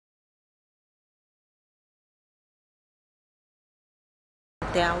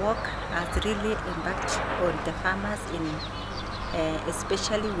their work has really impacted on the farmers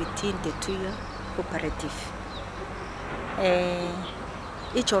especially within the two-year cooperative.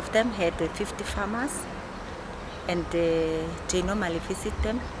 Each of them had 50 farmers, and they normally visit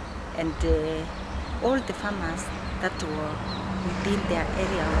them, and all the farmers that were within their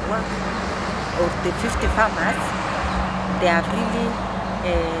area of work, or the 50 farmers, they have really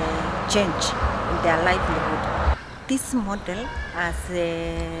changed in their livelihood. This model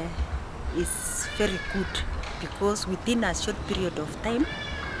is very good because within a short period of time,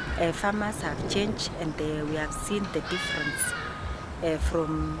 farmers have changed, and we have seen the difference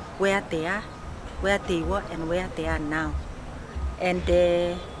from where they were and where they are now. And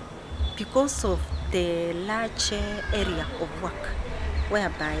because of the large area of work,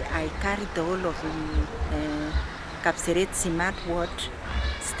 whereby I carry the whole of Kapsaret Simat ward,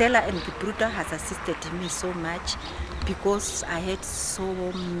 Stella and Kipruto has assisted me so much because I had so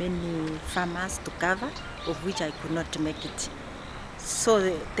many farmers to cover, of which I could not make it. So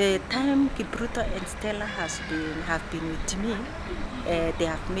the time Kipruto and Stella have been with me, they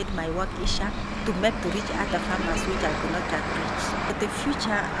have made my work easier to reach other farmers which I could not have reached. For the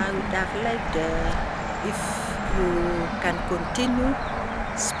future, I would have liked if you can continue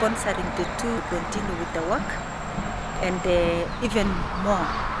sponsoring the two, continue with the work, and even more,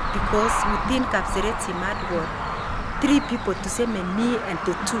 because within Kapsaret Simat ward, 3 people to say me and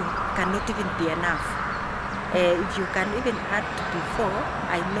the 2 cannot even be enough. If you can even add before,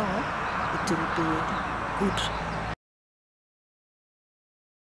 I know it will be good.